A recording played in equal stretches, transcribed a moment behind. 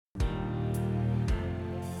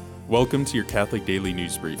Welcome to your Catholic Daily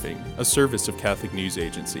News Briefing, a service of Catholic News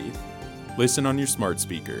Agency. Listen on your smart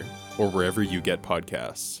speaker or wherever you get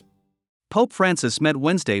podcasts. Pope Francis met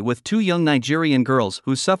Wednesday with two young Nigerian girls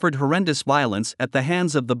who suffered horrendous violence at the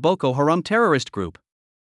hands of the Boko Haram terrorist group.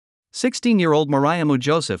 16-year-old Mariamu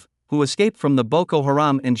Joseph, who escaped from the Boko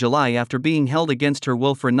Haram in July after being held against her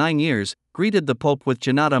will for 9 years, greeted the Pope with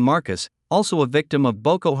Janata Marcus, also a victim of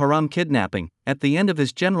Boko Haram kidnapping, at the end of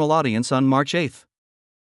his general audience on March 8.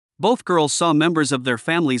 Both girls saw members of their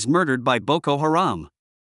families murdered by Boko Haram.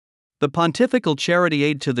 The Pontifical Charity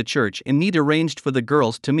Aid to the Church in Need arranged for the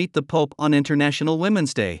girls to meet the Pope on International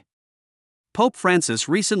Women's Day. Pope Francis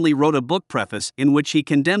recently wrote a book preface in which he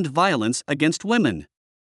condemned violence against women.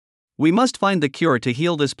 "We must find the cure to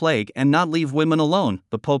heal this plague and not leave women alone,"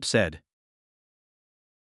 the Pope said.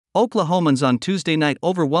 Oklahomans on Tuesday night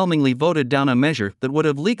overwhelmingly voted down a measure that would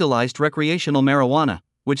have legalized recreational marijuana,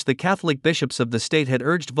 which the Catholic bishops of the state had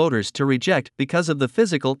urged voters to reject because of the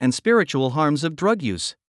physical and spiritual harms of drug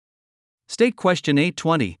use. State Question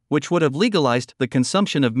 820, which would have legalized the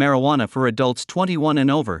consumption of marijuana for adults 21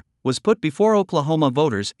 and over, was put before Oklahoma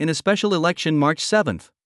voters in a special election March 7.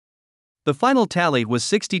 The final tally was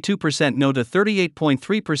 62% no to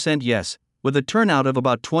 38.3% yes, with a turnout of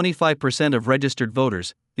about 25% of registered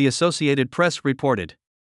voters, the Associated Press reported.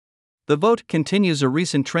 The vote continues a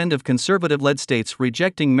recent trend of conservative-led states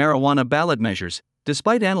rejecting marijuana ballot measures,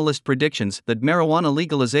 despite analyst predictions that marijuana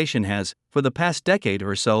legalization has, for the past decade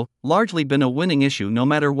or so, largely been a winning issue no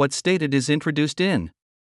matter what state it is introduced in.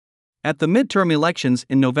 At the midterm elections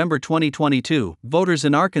in November 2022, voters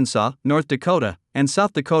in Arkansas, North Dakota, and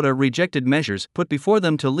South Dakota rejected measures put before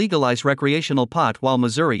them to legalize recreational pot while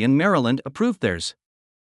Missouri and Maryland approved theirs.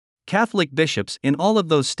 Catholic bishops in all of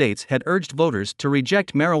those states had urged voters to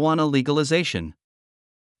reject marijuana legalization.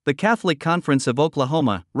 The Catholic Conference of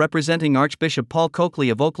Oklahoma, representing Archbishop Paul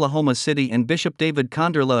Coakley of Oklahoma City and Bishop David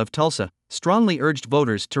Konderla of Tulsa, strongly urged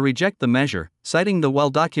voters to reject the measure, citing the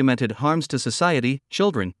well-documented harms to society,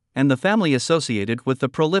 children, and the family associated with the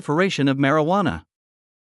proliferation of marijuana.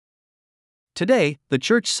 Today, the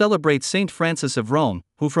Church celebrates Saint Frances of Rome,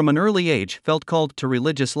 who from an early age felt called to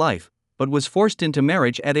religious life, but was forced into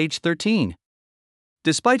marriage at age 13.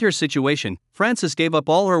 Despite her situation, Frances gave up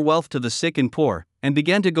all her wealth to the sick and poor, and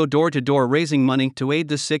began to go door to door raising money to aid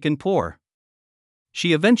the sick and poor.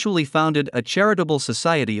 She eventually founded a charitable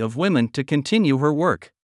society of women to continue her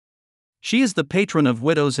work. She is the patron of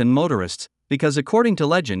widows and motorists, because according to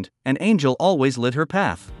legend, an angel always lit her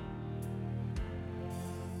path.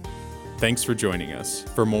 Thanks for joining us.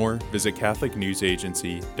 For more, visit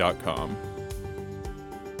CatholicNewsAgency.com.